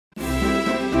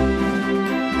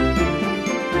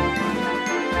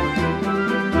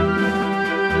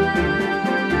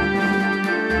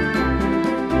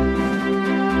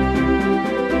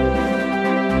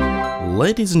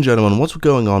Ladies and gentlemen, what's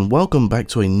going on? Welcome back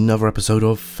to another episode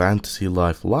of Fantasy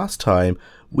Life. Last time,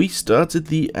 we started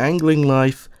the angling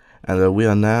life, and we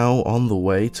are now on the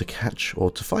way to catch, or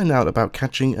to find out about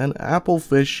catching an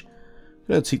applefish.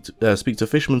 I'm going to speak to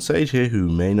Fisherman Sage here, who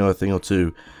may know a thing or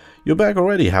two. You're back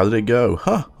already, how did it go?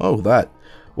 Huh, oh that.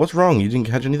 What's wrong, you didn't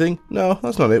catch anything? No,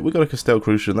 that's not it, we got a Castell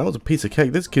Crucian, that was a piece of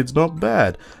cake, this kid's not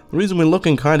bad. The reason we're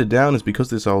looking kinda down is because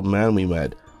this old man we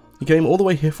met. He came all the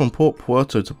way here from Port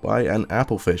Puerto to buy an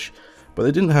applefish, but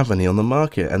they didn't have any on the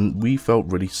market, and we felt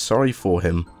really sorry for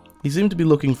him. He seemed to be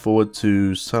looking forward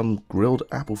to some grilled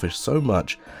applefish so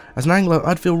much. As an angler,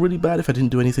 I'd feel really bad if I didn't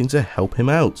do anything to help him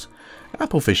out.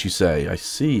 Applefish, you say? I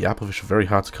see, applefish are very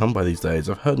hard to come by these days.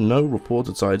 I've heard no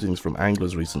reported sightings from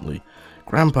anglers recently.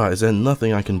 Grandpa, is there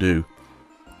nothing I can do?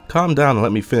 Calm down and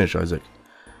let me finish, Isaac.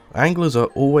 Anglers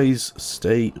must always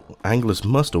stay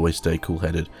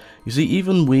cool-headed. You see,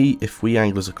 even if we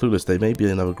anglers are clueless, there may be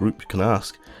another group you can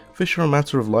ask. Fish are a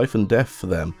matter of life and death for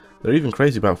them. They're even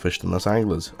crazy about fish than us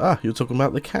anglers. Ah, you're talking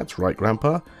about the cats, right,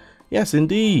 Grandpa? Yes,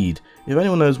 indeed. If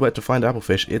anyone knows where to find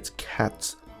applefish, it's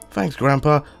cats. Thanks,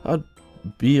 Grandpa. I'd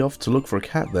be off to look for a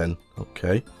cat then.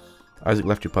 Okay. Isaac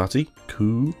left your party.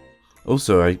 Cool.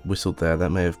 Also, I whistled there. That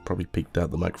may have probably peeked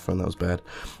out the microphone. That was bad.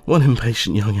 One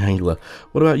impatient young angler.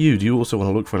 What about you? Do you also want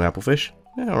to look for an applefish?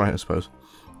 Yeah, alright, I suppose.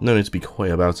 No need to be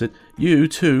coy about it. You,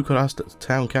 too, could ask the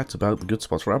town cats about the good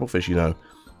spots for applefish, you know.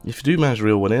 If you do manage to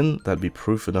reel one in, that'd be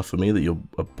proof enough for me that you're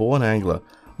a born angler.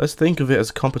 Let's think of it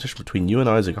as a competition between you and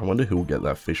Isaac. I wonder who will get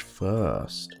that fish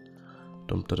first.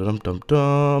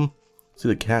 Dum-da-dum-dum-dum. See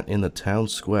the cat in the town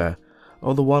square.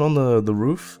 Oh, the one on the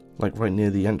roof? Like right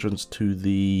near the entrance to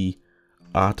the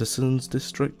Artisans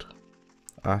district?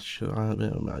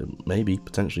 Maybe,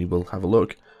 potentially, we'll have a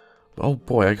look. Oh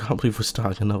boy, I can't believe we're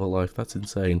starting another life. That's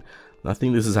insane. I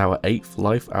think this is our 8th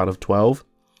life out of 12,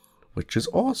 which is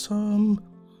awesome.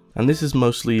 And this is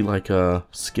mostly like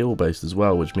skill based as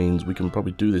well, which means we can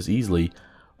probably do this easily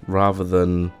rather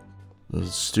than the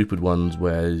stupid ones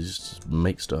where you just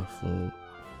make stuff.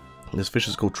 This fish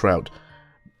is called trout.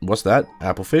 What's that?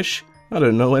 Applefish? I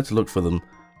don't know where to look for them.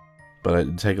 But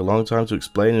it'd take a long time to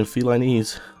explain in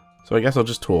felinese, so I guess I'll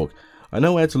just talk. I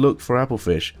know where to look for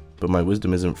applefish, but my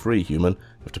wisdom isn't free, human.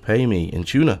 You have to pay me in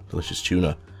tuna, delicious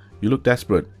tuna. You look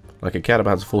desperate, like a cat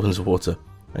about to fall into water,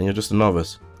 and you're just a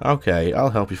novice. Okay,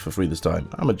 I'll help you for free this time.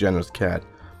 I'm a generous cat.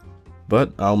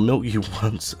 But I'll milk you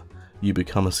once you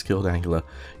become a skilled angler.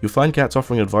 You'll find cats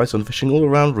offering advice on fishing all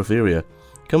around Riveria.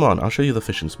 Come on, I'll show you the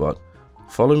fishing spot.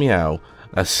 Follow me out.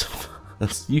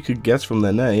 As you could guess from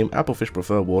their name, applefish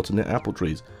prefer water near apple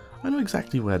trees. I know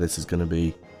exactly where this is going to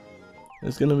be.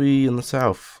 It's going to be in the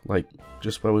south, like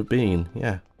just where we've been,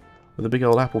 yeah. Where the big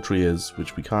old apple tree is,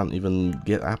 which we can't even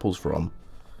get apples from.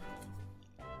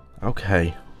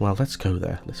 Okay, well let's go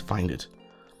there, let's find it.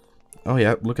 Oh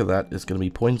yeah, look at that, it's going to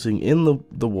be pointing in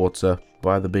the water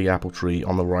by the big apple tree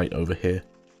on the right over here.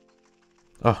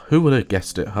 Oh, who would have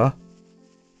guessed it, huh?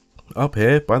 Up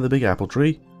here, by the big apple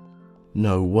tree?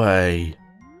 No way.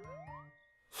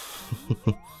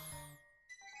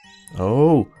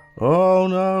 Oh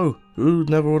no, who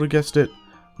never would have guessed it.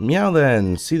 Meow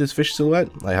then, see this fish silhouette?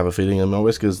 I have a feeling in my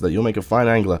whiskers that you'll make a fine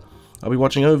angler. I'll be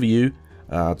watching over you.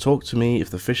 Talk to me if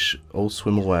the fish all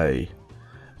swim away.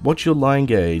 Watch your line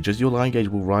gauge, as your line gauge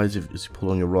will rise as you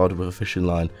pull on your rod with a fishing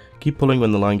line. Keep pulling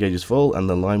when the line gauge is full and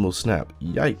the line will snap.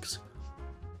 Yikes.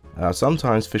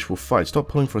 Sometimes fish will fight. Stop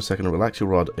pulling for a second and relax your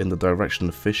rod in the direction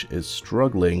the fish is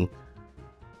struggling.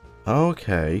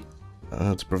 Okay.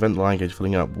 To prevent the line gauge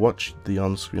filling up, watch the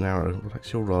on-screen arrow.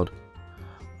 Relax your rod.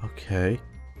 Okay.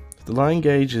 If the line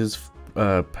gauge is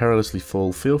perilously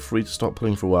full, feel free to stop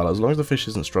pulling for a while. As long as the fish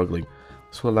isn't struggling,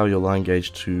 this will allow your line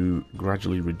gauge to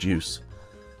gradually reduce.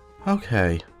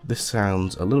 Okay. This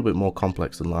sounds a little bit more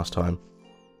complex than last time.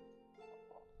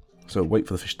 So wait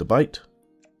for the fish to bite.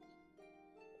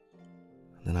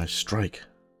 Then I strike.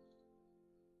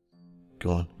 Go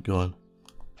on, go on.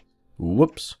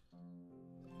 Whoops.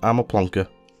 I'm a plonker.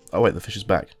 Oh wait, the fish is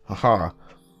back. Haha.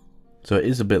 So it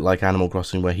is a bit like Animal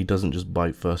Crossing where he doesn't just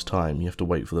bite first time. You have to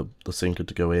wait for the sinker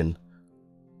to go in.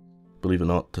 Believe it or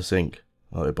not, to sink.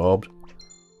 Oh, it bobbed.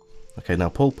 Okay, now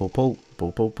pull, pull, pull,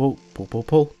 pull, pull, pull, pull, pull,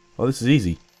 pull. Oh, this is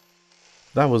easy.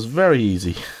 That was very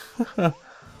easy.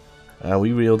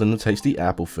 We reeled in a tasty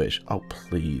applefish. Oh,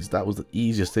 please. That was the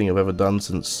easiest thing I've ever done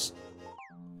since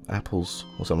apples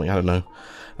or something. I don't know.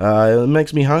 It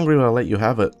makes me hungry, but I'll let you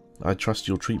have it. I trust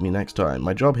you'll treat me next time.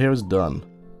 My job here is done.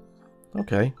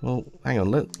 Okay, well, hang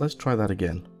on. Let's try that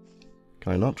again.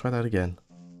 Can I not try that again?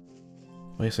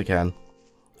 Oh, yes, I can.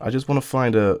 I just want to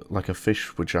find a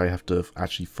fish which I have to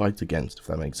actually fight against, if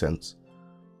that makes sense.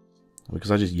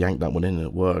 Because I just yanked that one in and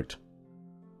it worked.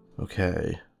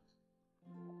 Okay.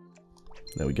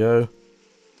 There we go.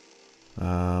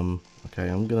 Okay,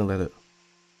 I'm gonna let it...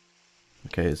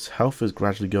 Okay, its health is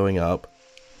gradually going up.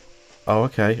 Oh,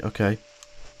 okay, okay.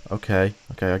 Okay,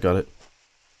 I got it.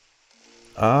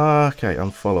 Okay,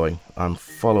 I'm following. And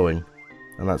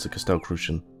that's a Castell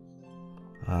Crucian.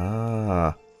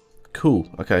 Cool,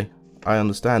 okay. I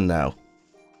understand now.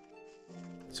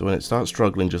 So when it starts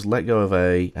struggling, just let go of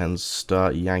A and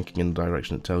start yanking in the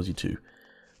direction it tells you to.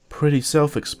 Pretty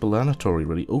self-explanatory,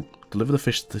 really. Oh, deliver the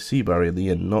fish to the sea barrier at the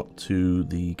inn, not to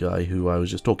the guy who I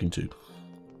was just talking to.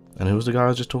 And who was the guy I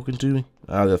was just talking to?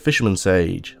 The fisherman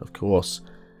sage, of course.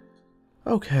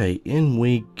 Okay, in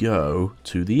we go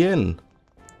to the inn.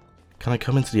 Can I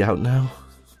come into the out now?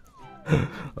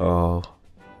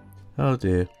 Oh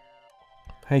dear.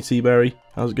 Hey, Seaberry,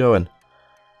 how's it going?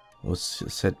 Oh,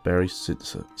 said Berry,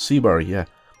 Seaberry, yeah.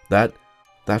 That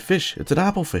fish, it's an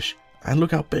applefish. And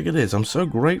look how big it is, I'm so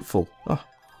grateful. Oh,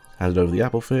 handed over the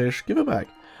applefish, give it back.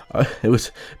 It would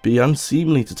be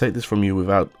unseemly to take this from you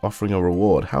without offering a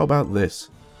reward. How about this?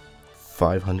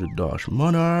 500 dosh.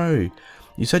 Money!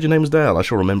 You said your name was Dale, I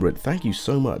shall remember it. Thank you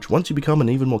so much. Once you become an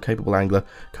even more capable angler,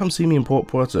 come see me in Port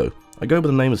Puerto. I go by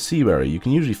the name of Seaberry. You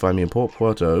can usually find me in Port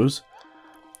Puerto's.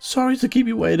 Sorry to keep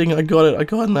you waiting, I got it. I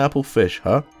got an applefish.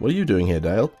 Huh? What are you doing here,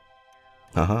 Dale?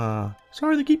 Haha.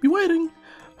 Sorry to keep you waiting.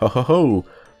 Ho ho ho.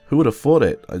 Who would have thought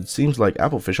it? It seems like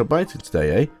applefish are biting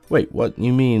today, eh? Wait, what?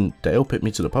 You mean Dale picked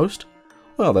me to the post?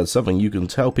 Well, that's something you can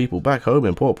tell people back home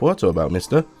in Port Puerto about,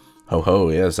 mister. Ho ho,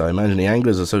 yes, I imagine the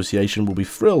Anglers Association will be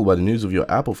thrilled by the news of your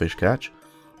applefish catch.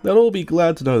 They'll all be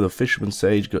glad to know the fisherman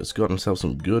sage has got himself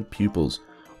some good pupils.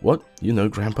 What? You know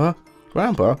Grandpa?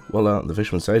 Grandpa? Well, the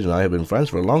fisherman sage and I have been friends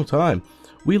for a long time.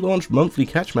 We launched monthly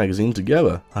catch magazine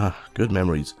together. Ah, good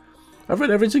memories. I've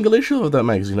read every single issue of that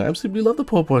magazine. I absolutely love the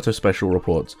Port Puerto special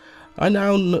reports.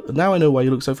 Now I know why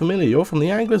you look so familiar. You're from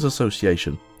the Anglers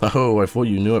Association. Oh, I thought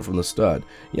you knew it from the start.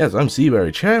 Yes, I'm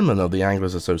Seaberry, chairman of the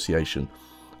Anglers Association.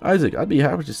 Isaac, I'd be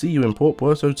happy to see you in Port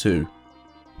Puerto too.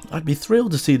 I'd be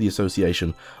thrilled to see the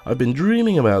association. I've been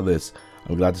dreaming about this.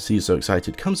 I'm glad to see you so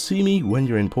excited. Come see me when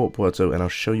you're in Port Puerto and I'll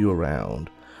show you around.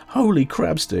 Holy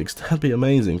crab sticks, that'd be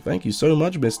amazing. Thank you so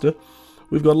much, mister.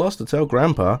 We've got lots to tell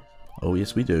Grandpa. Oh,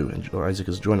 yes, we do. And Isaac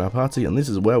has joined our party, and this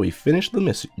is where we finish the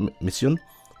mission.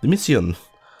 The mission.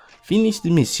 Finish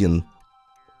the mission.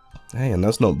 Hey, and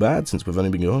that's not bad since we've only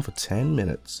been going for 10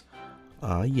 minutes.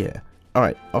 Yeah.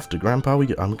 Alright, off to Grandpa we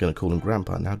go. I'm going to call him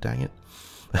Grandpa now, dang it.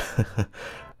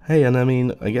 Hey, and I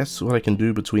mean, I guess what I can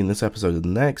do between this episode and the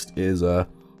next is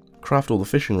craft all the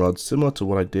fishing rods, similar to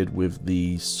what I did with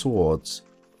the swords.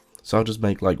 So I'll just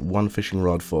make like one fishing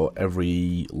rod for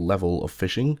every level of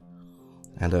fishing.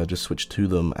 And just switch to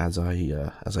them as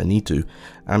I need to.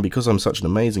 And because I'm such an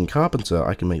amazing carpenter,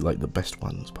 I can make like the best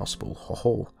ones possible. Ho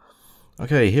ho.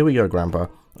 Okay, here we go, Grandpa.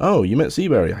 Oh, you met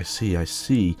Seaberry. I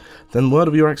see. Then word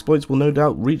of your exploits will no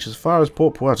doubt reach as far as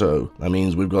Port Puerto. That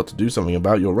means we've got to do something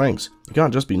about your ranks. You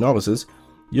can't just be novices.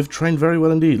 You've trained very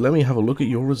well indeed. Let me have a look at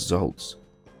your results.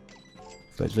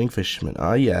 Fledgling fisherman.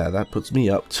 Ah, yeah, that puts me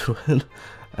up to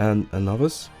a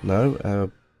novice. No,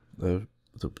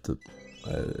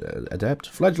 adept?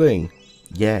 Fledgling!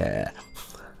 Yeah!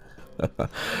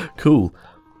 Cool.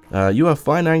 You are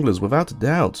fine anglers, without a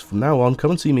doubt. From now on,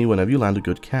 come and see me whenever you land a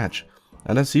good catch.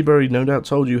 And as Seaberry no doubt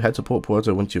told you, head to Port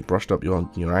Puerto once you've brushed up your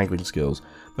angling skills.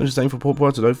 Don't just aim for Port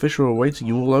Puerto, though. Fish are awaiting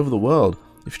you all over the world.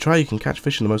 If you try, you can catch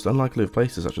fish in the most unlikely of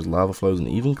places, such as lava flows and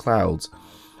even clouds.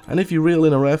 And if you reel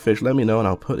in a rare fish, let me know and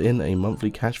I'll put in a monthly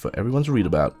catch for everyone to read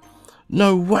about.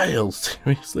 No whales!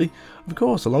 Seriously? Of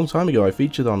course, a long time ago I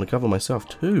featured on the cover myself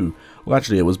too. Well,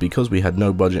 actually it was because we had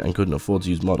no budget and couldn't afford to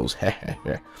use models.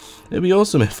 It'd be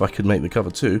awesome if I could make the cover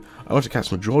too. I want to catch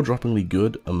some jaw-droppingly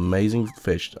good, amazing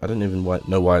fish. I don't even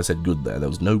know why I said good there. There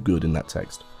was no good in that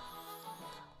text.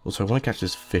 Also, I want to catch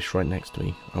this fish right next to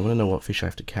me. I want to know what fish I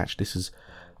have to catch. This is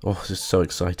so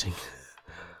exciting.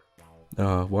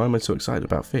 Why am I so excited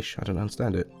about fish? I don't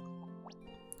understand it.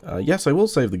 Yes, I will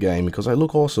save the game because I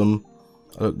look awesome.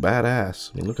 I look badass.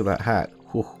 I mean, look at that hat.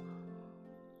 Whew.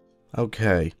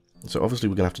 Okay, so obviously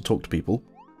we're going to have to talk to people.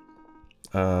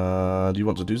 Do you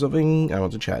want to do something? I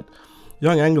want to chat.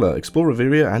 Young angler, explore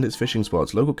Riviera and its fishing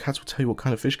spots. Local cats will tell you what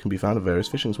kind of fish can be found at various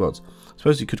fishing spots. I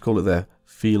suppose you could call it their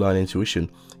feline intuition.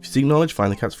 If you seek knowledge,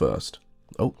 find the cats first.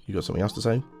 Oh, you got something else to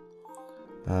say?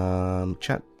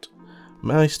 Chat.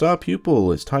 My star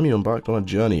pupil, it's time you embarked on a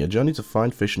journey to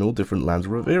find fish in all different lands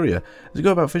of Riveria. As you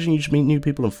go about fishing, you should meet new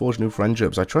people and forge new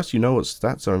friendships. I trust you know what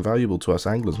stats are invaluable to us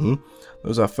anglers,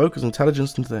 Those are focus,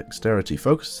 intelligence, and dexterity.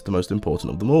 Focus is the most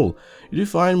important of them all. You do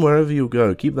fine wherever you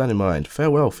go, keep that in mind.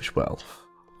 Farewell, fish well.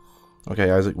 Okay,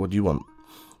 Isaac, what do you want?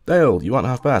 Dale, you aren't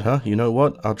half bad, huh? You know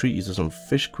what? I'll treat you to some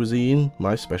fish cuisine,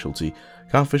 my specialty.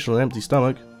 Can't fish on an empty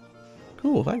stomach.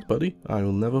 Cool, thanks, buddy. I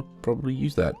will never probably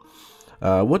use that.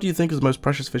 What do you think is the most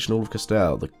precious fish in all of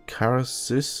Castell? The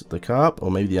carasis, the carp, or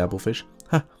maybe the applefish?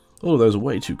 Ha! All of those are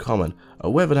way too common. A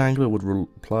weathered angler would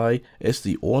reply, it's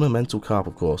the ornamental carp,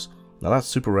 of course. Now that's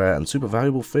super rare and super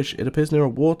valuable fish. It appears near a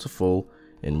waterfall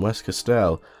in West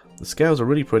Castell. The scales are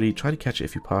really pretty. Try to catch it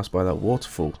if you pass by that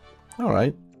waterfall.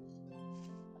 Alright.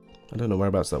 I don't know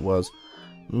whereabouts that was.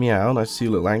 Meow, nice to see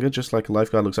you, little angler. Just like a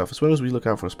lifeguard looks out for swimmers, we look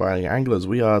out for aspiring anglers.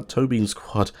 We are Tobean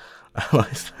Squad.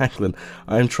 Allies Angling.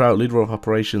 I am Trout, leader of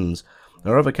operations.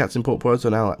 There are other cats in Port Puerto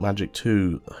and Alec Magic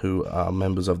too, who are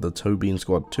members of the Tobean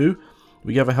Squad too.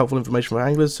 We gather helpful information from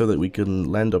anglers so that we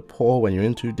can lend a paw when you're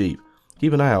in too deep.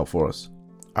 Keep an eye out for us.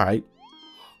 Alright.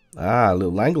 Ah,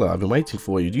 little angler, I've been waiting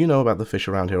for you. Do you know about the fish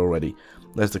around here already?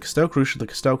 There's the Castell Crucian, the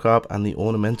Castell Carp, and the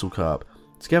Ornamental Carp.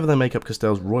 Together they make up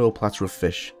Castell's royal platter of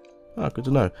fish. Ah, good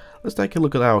to know. Let's take a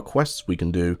look at our quests we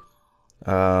can do.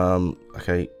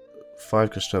 Okay.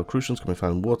 5 Castell Crucians can be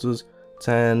found in waters.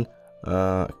 10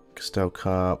 Castell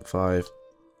Carp. 5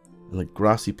 in the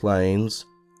grassy plains.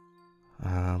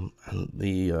 And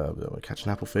the catch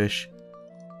an applefish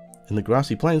in the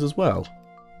grassy plains as well.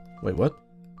 Wait, what?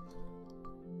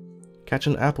 Catch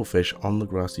an applefish on the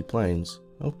grassy plains.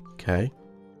 Okay.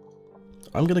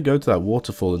 I'm gonna go to that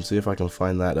waterfall and see if I can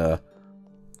find that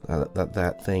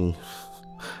that thing,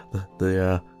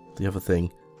 the other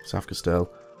thing, South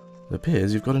Castell. It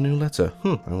appears you've got a new letter.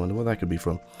 I wonder where that could be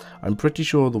from. I'm pretty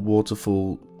sure the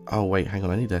waterfall... Oh wait, hang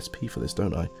on, I need SP for this,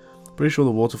 don't I? Pretty sure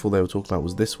the waterfall they were talking about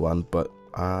was this one, but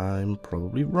I'm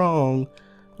probably wrong.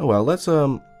 Oh well, let's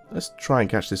try and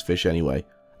catch this fish anyway.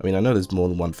 I mean, I know there's more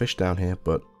than one fish down here,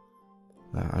 but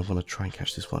I want to try and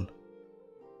catch this one.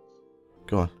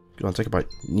 Go on, take a bite.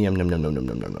 Yum, yum, yum, yum, yum,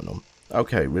 yum, yum, yum.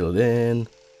 Okay, reel it in.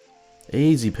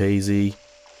 Easy peasy.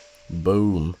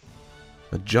 Boom.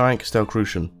 A giant Castell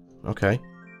Crucian. Okay.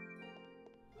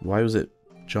 Why was it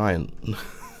giant?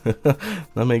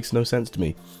 That makes no sense to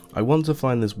me. I want to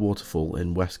find this waterfall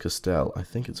in West Castell. I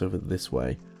think it's over this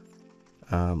way.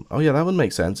 Oh yeah, that would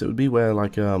make sense. It would be where,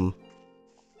 like, wait,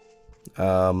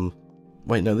 no,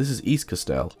 this is East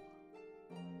Castell.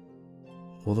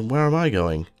 Well, then where am I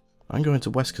going? I'm going to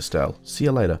West Castell. See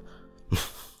you later.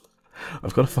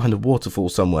 I've got to find a waterfall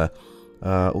somewhere.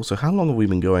 Also, how long have we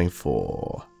been going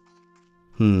for?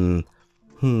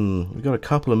 We've got a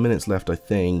couple of minutes left, I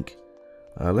think.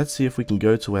 Let's see if we can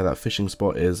go to where that fishing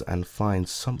spot is and find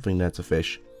something there to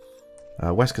fish.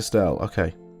 West Castell,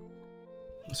 okay.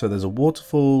 So there's a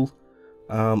waterfall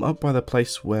up by the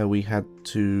place where we had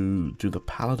to do the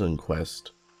Paladin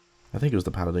quest. I think it was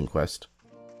the Paladin quest.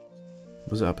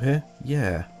 Was it up here?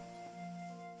 Yeah.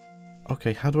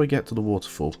 Okay, how do I get to the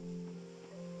waterfall?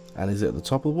 And is it at the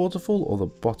top of the waterfall or the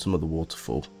bottom of the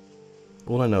waterfall?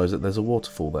 All I know is that there's a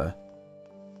waterfall there.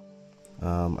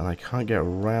 And I can't get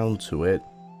around to it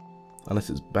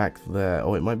unless it's back there.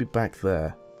 Oh, it might be back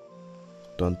there.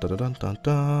 Dun dun dun dun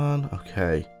dun.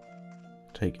 Okay.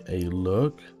 Take a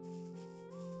look.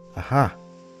 Aha!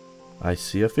 I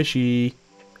see a fishy.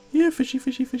 Yeah, fishy,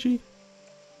 fishy, fishy.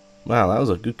 Wow, that was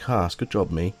a good cast. Good job,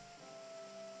 me.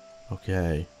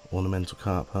 Okay. Ornamental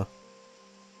carp, huh?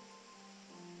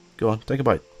 Go on, take a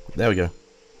bite. There we go.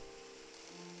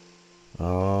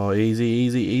 Oh, easy,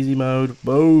 easy, easy mode.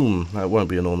 Boom! That won't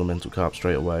be an ornamental carp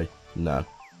straight away. No.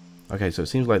 Okay, so it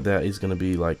seems like there is going to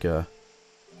be like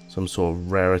some sort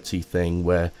of rarity thing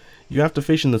where you have to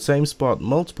fish in the same spot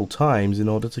multiple times in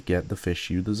order to get the fish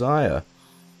you desire.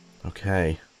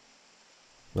 Okay.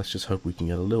 Let's just hope we can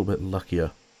get a little bit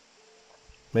luckier.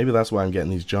 Maybe that's why I'm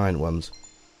getting these giant ones.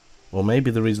 Or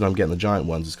maybe the reason I'm getting the giant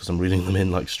ones is because I'm reeling them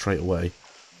in like straight away.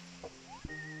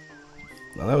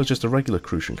 Now that was just a regular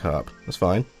Crucian carp. That's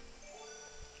fine.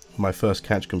 My first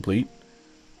catch complete.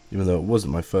 Even though it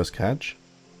wasn't my first catch.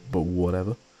 But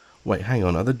whatever. Wait, hang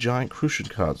on. Are the giant Crucian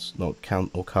carps not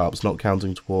carps not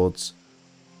counting towards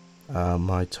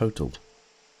my total?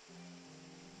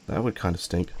 That would kind of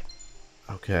stink.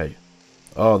 Okay.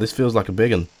 Oh, this feels like a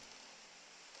big one.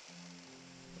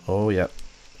 Oh, yeah.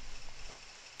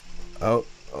 Oh.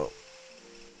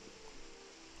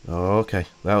 Okay.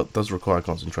 That does require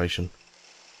concentration.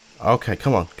 Okay,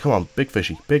 come on. Big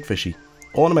fishy.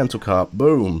 Ornamental carp.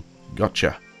 Boom.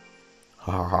 Gotcha.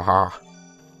 Ha ha ha.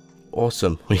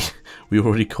 awesome. We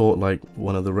already caught like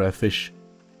one of the rare fish.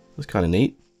 That's kind of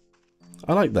neat.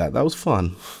 I like that. That was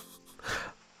fun.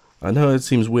 I know it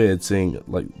seems weird seeing,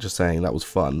 like, just saying that was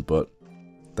fun, but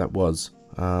that was.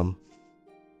 Oh,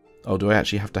 do I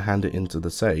actually have to hand it into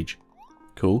the sage?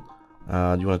 Cool.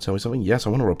 Do you want to tell me something? Yes, I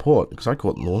want to report, because I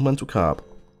caught an ornamental carp.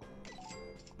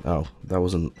 Oh, that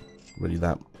wasn't really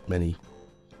that many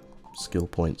skill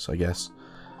points, I guess.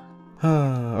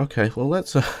 Okay, well,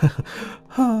 let's...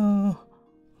 I'm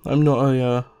not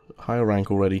a higher rank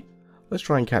already. Let's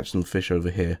try and catch some fish over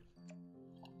here.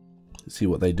 Let's see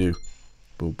what they do.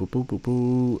 Boo, boo, boo, boo,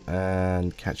 boo.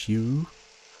 And catch you.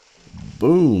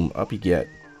 Boom! Up you get.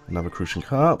 Another crucian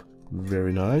carp.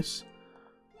 Very nice.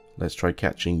 Let's try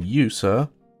catching you, sir.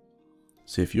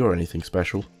 See if you're anything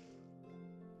special.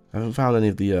 I haven't found any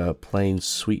of the plain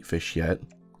sweet fish yet.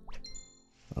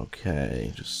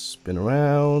 Okay, just spin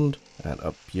around. And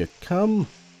up you come.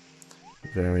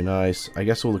 Very nice. I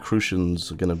guess all the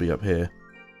crucians are going to be up here.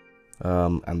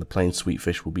 And the plain sweet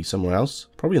fish will be somewhere else.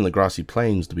 Probably in the grassy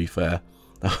plains, to be fair.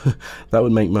 That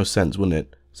would make most sense, wouldn't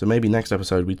it? So maybe next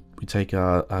episode we take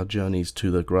our journeys to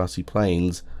the grassy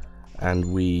plains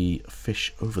and we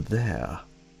fish over there.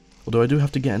 Although I do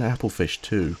have to get an applefish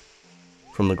too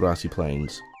from the grassy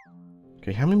plains.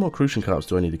 Okay, how many more crucian carps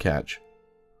do I need to catch?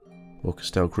 Or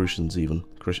Castell crucians even.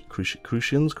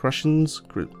 Crucians?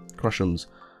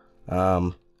 8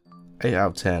 out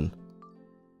of 10.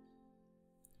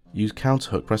 Use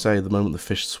counter hook. Press A the moment the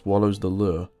fish swallows the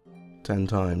lure. 10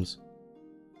 times.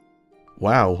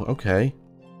 Wow, okay.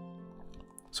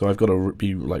 So I've got to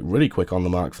be like really quick on the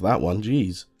mark for that one.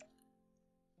 Jeez.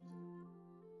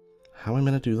 How am I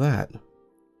meant to do that?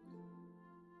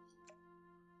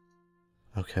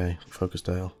 Okay, focus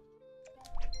dial.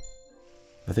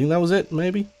 I think that was it,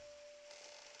 maybe?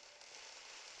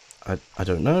 I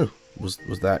don't know. Was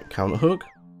that counter hook?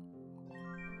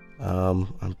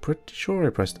 I'm pretty sure I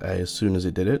pressed A as soon as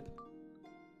it did it.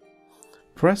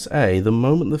 Press A the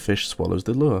moment the fish swallows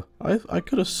the lure. I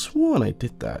could have sworn I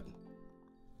did that.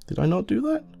 Did I not do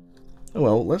that? Oh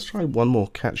well, let's try one more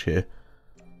catch here.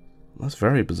 That's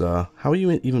very bizarre. How are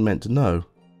you even meant to know?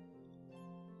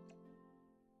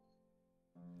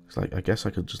 It's like, I guess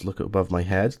I could just look above my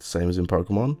head, the same as in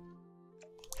Pokemon.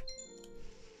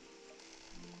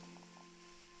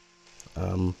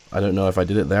 I don't know if I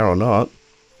did it there or not.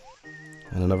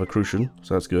 And another Crucian,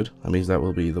 so that's good. That means that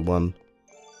will be the one,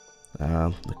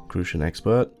 the Crucian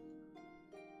expert.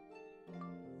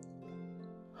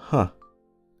 Huh.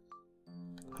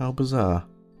 How bizarre.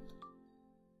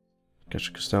 Catch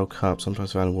a Castell carp,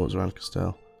 sometimes found in waters around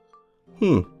Castell.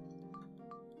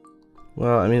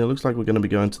 Well, I mean, it looks like we're going to be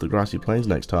going to the grassy plains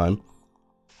next time.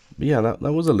 But yeah, that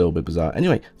was a little bit bizarre.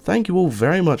 Anyway, thank you all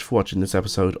very much for watching this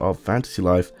episode of Fantasy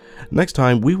Life. Next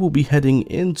time, we will be heading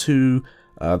into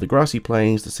the grassy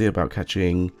plains to see about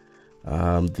catching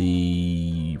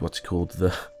the... what's it called?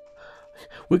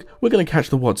 We're going to catch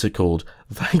the what's it called.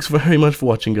 Thanks very much for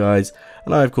watching, guys.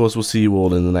 And I, of course, will see you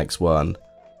all in the next one.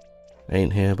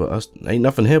 Ain't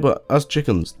nothing here but us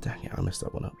chickens. Dang it, I messed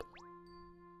that one up.